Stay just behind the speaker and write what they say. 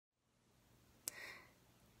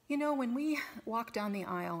You know, when we walk down the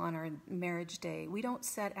aisle on our marriage day, we don't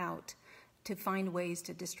set out to find ways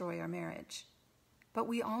to destroy our marriage. But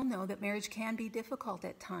we all know that marriage can be difficult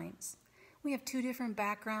at times. We have two different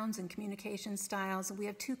backgrounds and communication styles, and we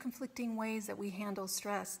have two conflicting ways that we handle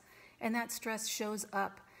stress. And that stress shows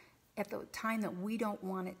up at the time that we don't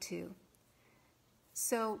want it to.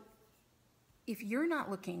 So if you're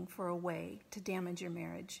not looking for a way to damage your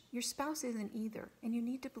marriage, your spouse isn't either, and you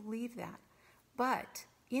need to believe that. But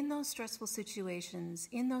in those stressful situations,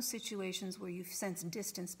 in those situations where you sense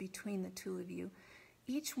distance between the two of you,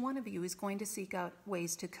 each one of you is going to seek out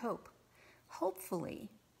ways to cope. Hopefully,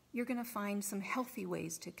 you're going to find some healthy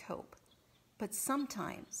ways to cope. But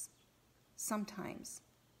sometimes,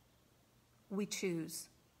 we choose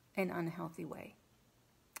an unhealthy way.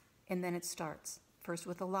 And then it starts, first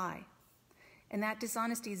with a lie. And that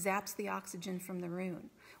dishonesty zaps the oxygen from the room.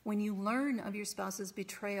 When you learn of your spouse's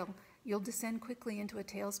betrayal, you'll descend quickly into a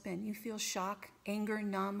tailspin. You feel shock, anger,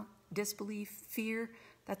 numb, disbelief, fear.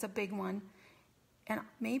 That's a big one. And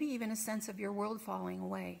maybe even a sense of your world falling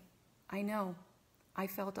away. I know. I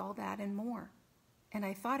felt all that and more. And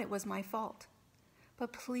I thought it was my fault.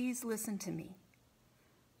 But please listen to me.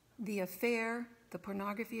 The affair, the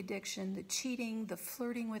pornography addiction, the cheating, the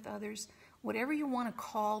flirting with others, whatever you want to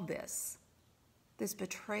call this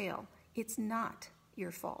betrayal, it's not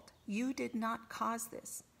your fault. You did not cause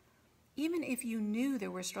this. Even if you knew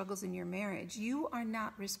there were struggles in your marriage, you are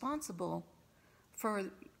not responsible for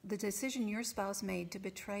the decision your spouse made to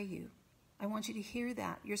betray you. I want you to hear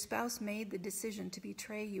that. Your spouse made the decision to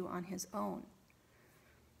betray you on his own.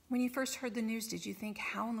 When you first heard the news, did you think,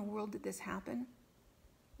 how in the world did this happen?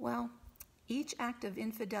 Well, each act of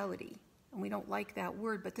infidelity, and we don't like that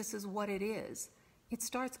word, but this is what it is. It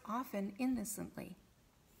starts often innocently.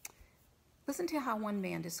 Listen to how one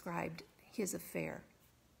man described his affair.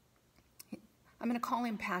 I'm going to call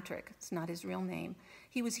him Patrick. It's not his real name.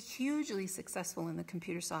 He was hugely successful in the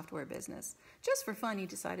computer software business. Just for fun, he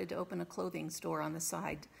decided to open a clothing store on the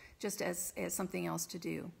side, just as something else to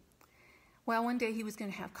do. Well, one day he was going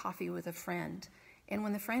to have coffee with a friend. And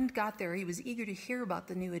when the friend got there, he was eager to hear about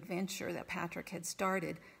the new adventure that Patrick had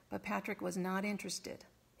started, but Patrick was not interested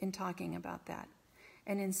in talking about that.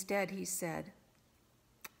 And instead he said,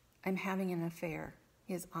 "I'm having an affair,"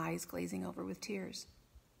 his eyes glazing over with tears.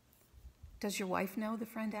 "Does your wife know?" the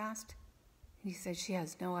friend asked. And he said, "She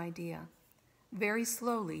has no idea." Very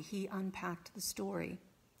slowly, he unpacked the story.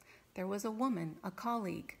 There was a woman, a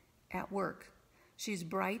colleague, at work. She's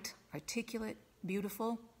bright, articulate,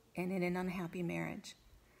 beautiful, and in an unhappy marriage.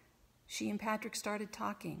 She and Patrick started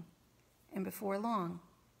talking, and before long,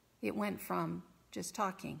 it went from just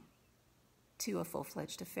talking to a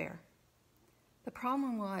full-fledged affair. The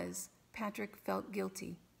problem was, Patrick felt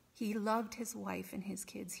guilty. He loved his wife and his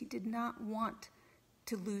kids. He did not want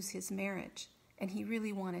to lose his marriage, and he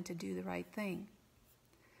really wanted to do the right thing.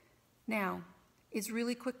 Now, it's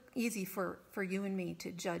really easy for you and me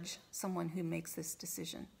to judge someone who makes this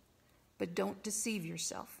decision. But don't deceive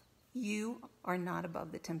yourself. You are not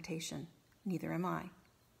above the temptation. Neither am I.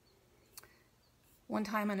 One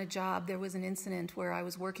time on a job, there was an incident where I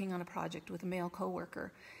was working on a project with a male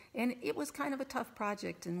coworker, and it was kind of a tough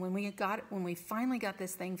project. And when we finally got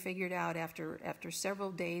this thing figured out after several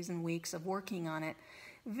days and weeks of working on it,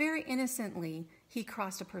 very innocently, he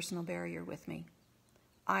crossed a personal barrier with me.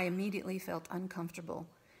 I immediately felt uncomfortable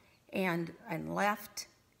and left.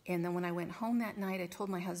 And then when I went home that night, I told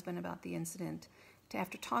my husband about the incident.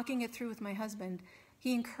 After talking it through with my husband,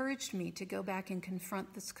 he encouraged me to go back and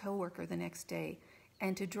confront this coworker the next day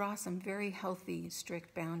and to draw some very healthy,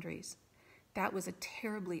 strict boundaries. That was a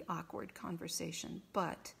terribly awkward conversation,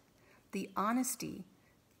 but the honesty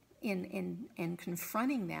in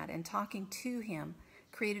confronting that and talking to him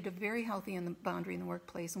created a very healthy boundary in the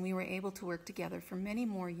workplace, and we were able to work together for many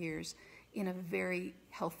more years in a very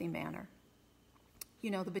healthy manner. You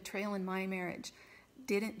know, the betrayal in my marriage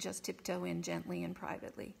didn't just tiptoe in gently and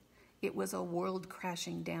privately. It was a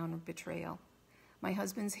world-crashing down betrayal. My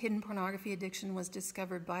husband's hidden pornography addiction was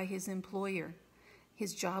discovered by his employer.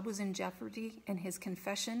 His job was in jeopardy, and his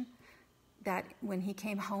confession that when he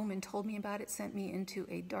came home and told me about it sent me into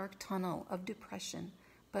a dark tunnel of depression.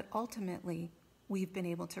 But ultimately, we've been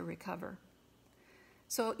able to recover.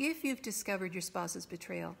 So if you've discovered your spouse's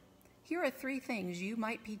betrayal, here are 3 things you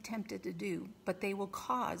might be tempted to do, but they will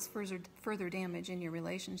cause further damage in your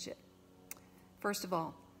relationship. First of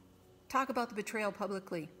all, talk about the betrayal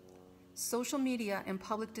publicly. Social media and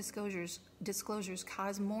public disclosures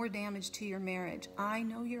cause more damage to your marriage. I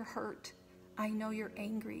know you're hurt. I know you're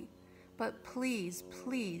angry. But please,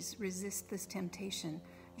 please resist this temptation.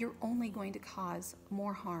 You're only going to cause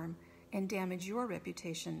more harm, and damage your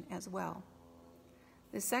reputation as well.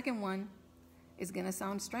 The second one is going to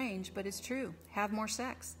sound strange, but it's true. Have more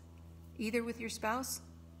sex, either with your spouse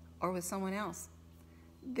or with someone else.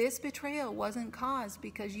 This betrayal wasn't caused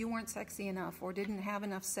because you weren't sexy enough or didn't have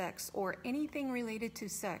enough sex or anything related to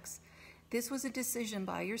sex. This was a decision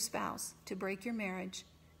by your spouse to break your marriage,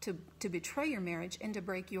 to betray your marriage, and to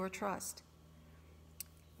break your trust.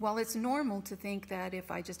 While it's normal to think that if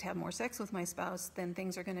I just have more sex with my spouse, then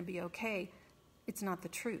things are going to be okay, it's not the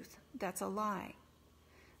truth. That's a lie.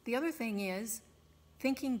 The other thing is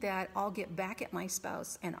thinking that I'll get back at my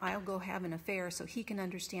spouse and I'll go have an affair so he can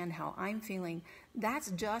understand how I'm feeling. That's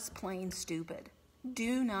just plain stupid.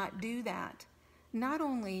 Do not do that. Not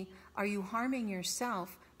only are you harming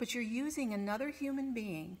yourself, but you're using another human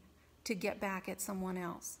being to get back at someone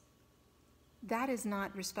else. That is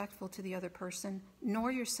not respectful to the other person,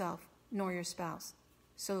 nor yourself, nor your spouse.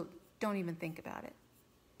 So don't even think about it.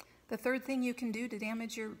 The third thing you can do to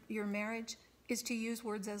damage your marriage is to use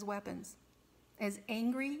words as weapons. As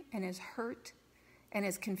angry and as hurt and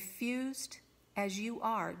as confused as you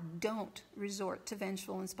are, don't resort to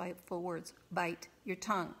vengeful and spiteful words. Bite your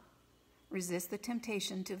tongue. Resist the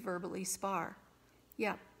temptation to verbally spar.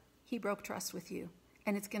 Yeah, he broke trust with you,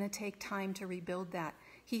 and it's going to take time to rebuild that.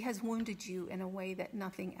 He has wounded you in a way that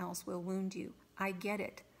nothing else will wound you. I get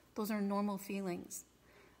it. Those are normal feelings.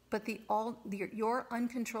 But your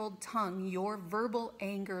uncontrolled tongue, your verbal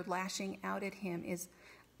anger lashing out at him is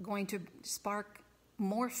going to spark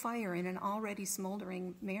more fire in an already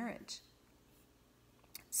smoldering marriage.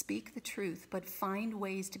 Speak the truth, but find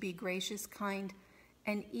ways to be gracious, kind,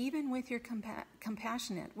 and even with your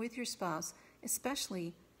compassionate with your spouse,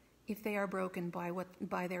 especially if they are broken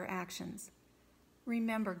by their actions.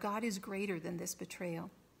 Remember, God is greater than this betrayal.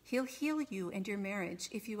 He'll heal you and your marriage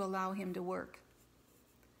if you allow him to work.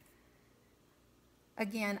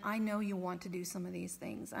 Again, I know you want to do some of these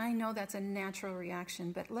things. I know that's a natural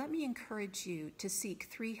reaction, but let me encourage you to seek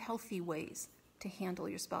 3 healthy ways to handle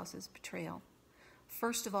your spouse's betrayal.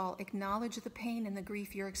 First of all, acknowledge the pain and the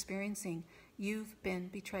grief you're experiencing. You've been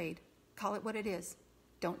betrayed. Call it what it is.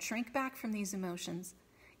 Don't shrink back from these emotions.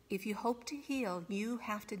 If you hope to heal, you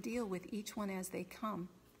have to deal with each one as they come.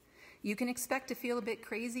 You can expect to feel a bit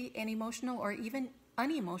crazy and emotional or even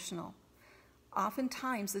unemotional.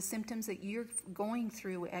 Oftentimes, the symptoms that you're going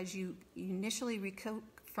through as you initially recover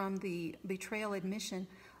from the betrayal admission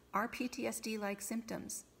are PTSD-like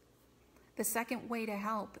symptoms. The second way to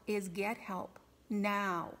help is get help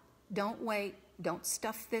now. Don't wait. Don't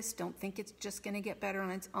stuff this. Don't think it's just going to get better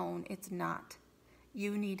on its own. It's not.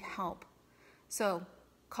 You need help. So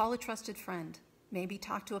call a trusted friend. Maybe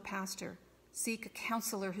talk to a pastor. Seek a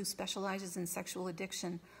counselor who specializes in sexual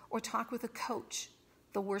addiction, or talk with a coach.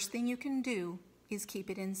 The worst thing you can do is keep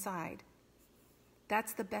it inside.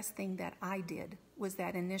 That's the best thing that I did, was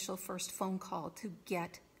that initial first phone call to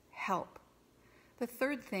get help. The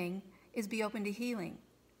third thing is be open to healing.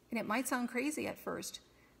 And it might sound crazy at first,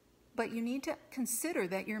 but you need to consider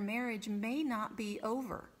that your marriage may not be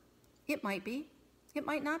over. It might be. It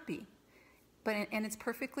might not be. And it's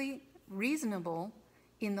perfectly reasonable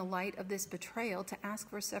in the light of this betrayal to ask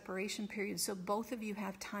for a separation period so both of you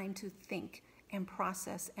have time to think and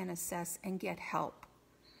process and assess and get help.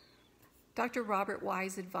 Dr. Robert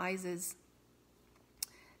Wise advises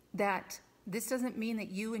that this doesn't mean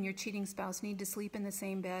that you and your cheating spouse need to sleep in the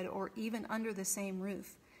same bed or even under the same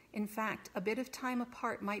roof. In fact, a bit of time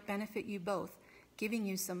apart might benefit you both, giving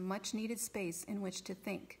you some much-needed space in which to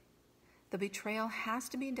think. The betrayal has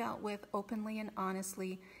to be dealt with openly and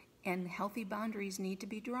honestly, and healthy boundaries need to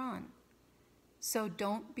be drawn. So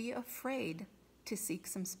don't be afraid to seek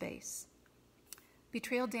some space.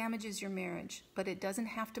 Betrayal damages your marriage, but it doesn't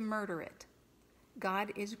have to murder it.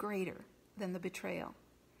 God is greater than the betrayal.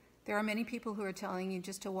 There are many people who are telling you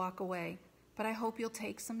just to walk away, but I hope you'll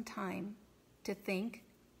take some time to think,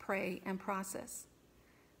 pray, and process.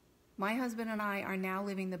 My husband and I are now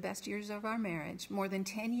living the best years of our marriage, more than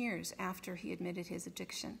 10 years after he admitted his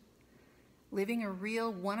addiction. Living a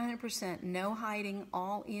real 100% no hiding,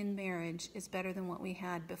 all-in marriage is better than what we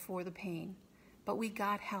had before the pain. But we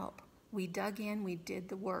got help. We dug in, we did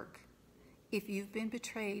the work. If you've been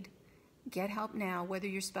betrayed, get help now, whether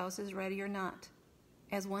your spouse is ready or not.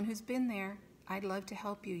 As one who's been there, I'd love to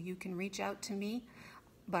help you. You can reach out to me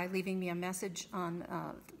by leaving me a message on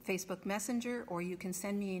Facebook Messenger, or you can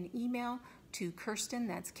send me an email to Kirsten,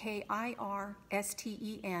 that's Kirsten,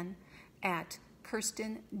 at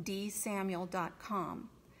KirstenDSamuel.com.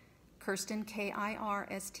 Kirsten,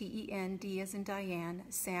 Kirsten, D as in Diane,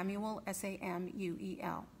 Samuel,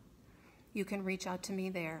 Samuel. You can reach out to me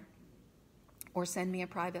there or send me a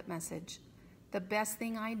private message. The best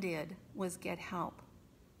thing I did was get help.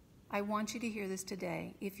 I want you to hear this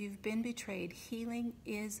today. If you've been betrayed, healing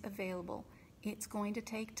is available. It's going to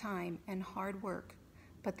take time and hard work,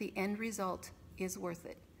 but the end result is worth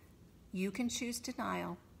it. You can choose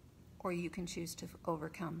denial, or you can choose to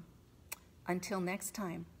overcome. Until next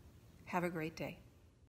time, have a great day.